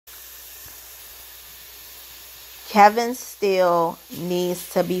Kevin Steele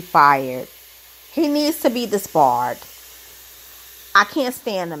needs to be fired. He needs to be disbarred. I can't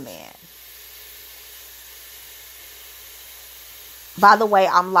stand the man. By the way,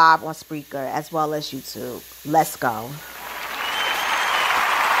 I'm live on Spreaker as well as YouTube. Let's go.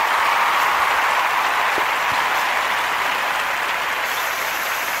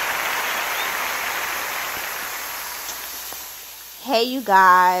 Hey, you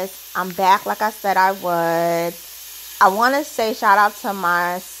guys. I'm back like I said I would. I want to say shout out to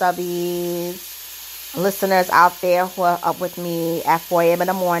my subbies, listeners out there who are up with me at 4 a.m. in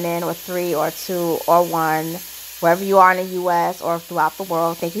the morning, or 3 or 2 or 1, wherever you are in the U.S. or throughout the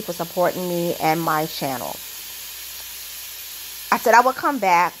world. Thank you for supporting me and my channel. I said I would come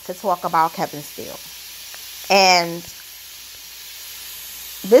back to talk about Kevin Steele. And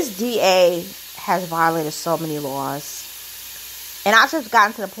this DA has violated so many laws. And I just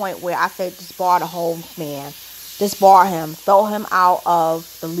gotten to the point where I say disbar the whole man. Disbar him. Throw him out of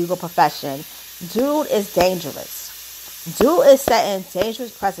the legal profession. Dude is dangerous. Dude is setting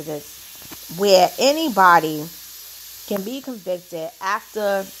dangerous precedents where anybody can be convicted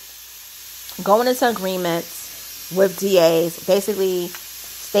after going into agreements with DAs, basically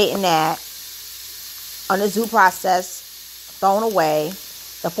stating that under due process, thrown away.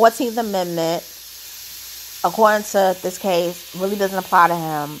 The 14th Amendment, according to this case, really doesn't apply to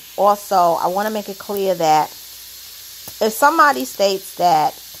him. Also, I want to make it clear that if somebody states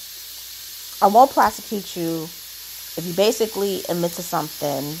that I won't prosecute you if you basically admit to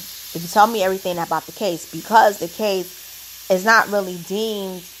something, if you tell me everything about the case, because the case is not really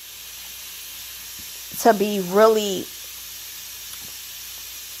deemed to be really,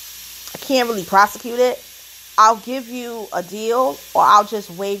 I can't really prosecute it, I'll give you a deal, or I'll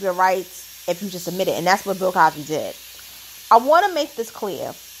just waive your rights if you just admit it. And that's what Bill Cosby did. I want to make this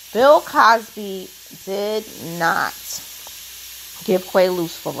clear. Bill Cosby did not give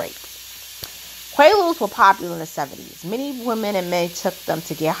Quaaludes for rape. Quaaludes were popular in the 70s. Many women and men took them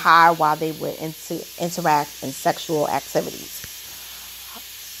to get high while they would interact in sexual activities.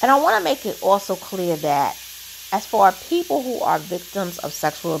 And I want to make it also clear that as for people who are victims of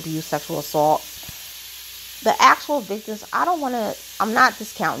sexual abuse, sexual assault, the actual victims, I'm not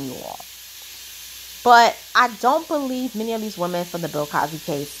discounting you all. But I don't believe many of these women from the Bill Cosby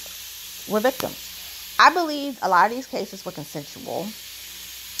case were victims. I believe a lot of these cases were consensual.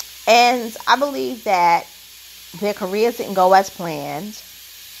 And I believe that their careers didn't go as planned.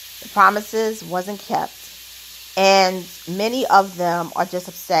 The promises wasn't kept. And many of them are just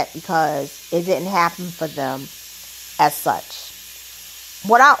upset because it didn't happen for them as such.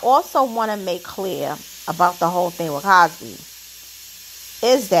 What I also want to make clear about the whole thing with Cosby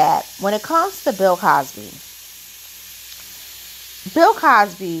is that when it comes to Bill Cosby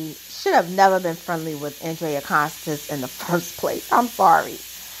should have never been friendly with Andrea Constand in the first place. I'm sorry.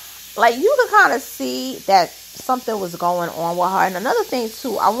 Like, you can kind of see that something was going on with her. And another thing,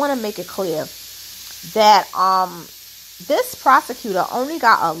 too, I want to make it clear that this prosecutor only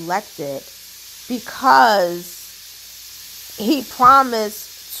got elected because he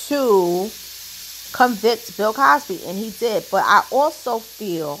promised to convict Bill Cosby, and he did. But I also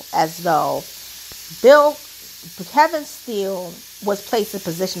feel as though Kevin Steele was placed in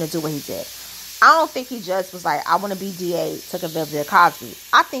position to do what he did. I don't think he just was like, I want to be DA to convict Bill Cosby.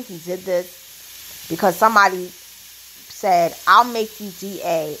 I think he did this because somebody said, I'll make you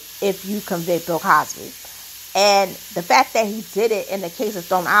DA if you convict Bill Cosby. And the fact that he did it and the case is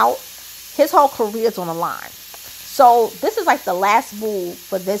thrown out, his whole career is on the line. So this is like the last move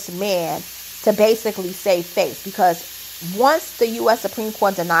for this man to basically save face, because once the U.S. Supreme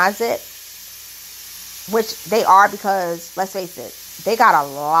Court denies it, which they are, because let's face it, they got a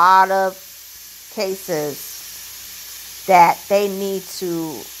lot of cases that they need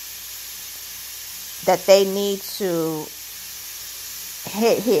to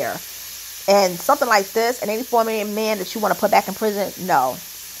hit here, and something like this, an 84-million man that you want to put back in prison, no,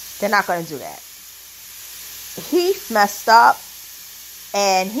 they're not going to do that. He messed up,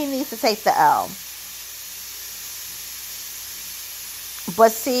 and he needs to take the L.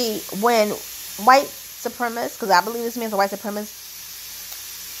 But see, when white supremacists, because I believe this means the white supremacists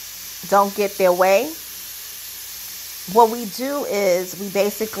don't get their way, what we do is we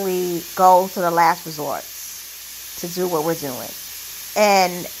basically go to the last resort to do what we're doing.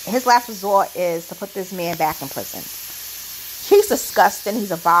 And his last resort is to put this man back in prison. He's disgusting.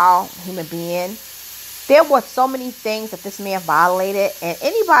 He's a vile human being. There were so many things that this man violated, and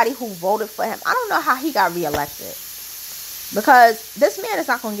anybody who voted for him, I don't know how he got reelected. Because this man is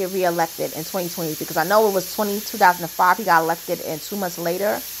not going to get reelected in 2020, because I know it was 2005 he got elected, and 2 months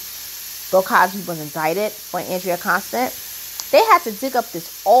later Bill Cosby was indicted for Andrea Constand, they had to dig up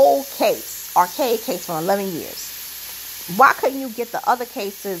this old case, archaic case from 11 years. Why couldn't you get the other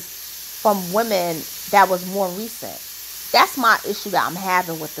cases from women that was more recent? That's my issue that I'm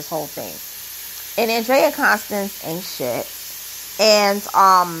having with this whole thing. And Andrea Constand ain't shit. And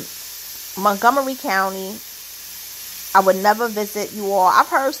Montgomery County, I would never visit you all. I've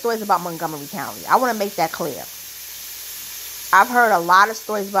heard stories about Montgomery County. I want to make that clear. I've heard a lot of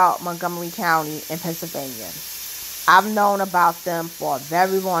stories about Montgomery County in Pennsylvania. I've known about them for a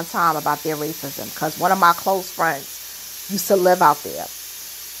very long time, about their racism, because one of my close friends used to live out there.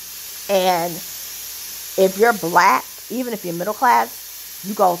 And if you're black, even if you're middle class,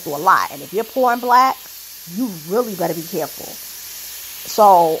 you go through a lot. And if you're poor and black, you really better be careful.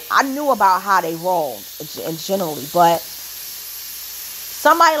 So I knew about how they rolled generally, but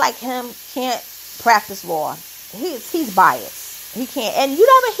somebody like him can't practice law. He's biased. He can't. And you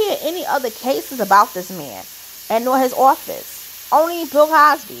never hear any other cases about this man, and nor his office. Only Bill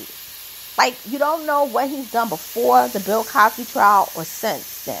Cosby. Like, you don't know what he's done before the Bill Cosby trial or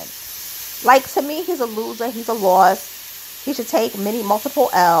since then. Like, to me, he's a loser. He's a loss. He should take multiple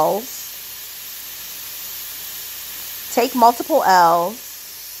L's. Take multiple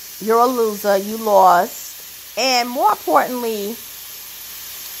L's. You're a loser. You lost. And more importantly,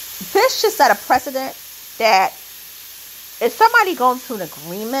 this should set a precedent that if somebody goes to an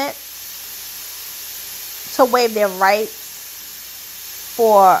agreement to waive their rights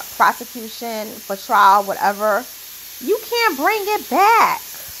for prosecution, for trial, whatever, you can't bring it back.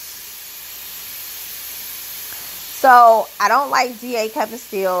 So I don't like DA Kevin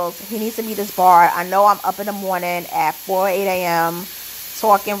Steele. He needs to be disbarred. I know I'm up in the morning at 4 or 8 a.m.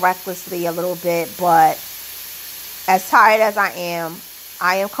 talking recklessly a little bit, but as tired as I am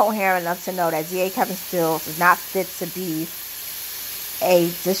coherent enough to know that DA Kevin Steele is not fit to be a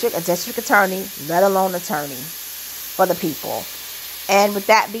district attorney, let alone attorney for the people. And with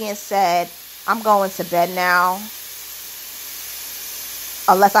that being said, I'm going to bed now.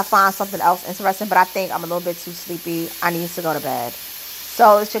 Unless I find something else interesting, but I think I'm a little bit too sleepy. I need to go to bed.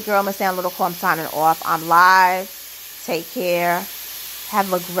 So it's your girl, Miss Ann Little. I'm signing off. I'm live. Take care.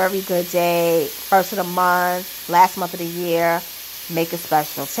 Have a very good day. First of the month, last month of the year. Make it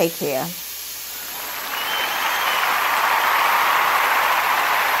special. Take care.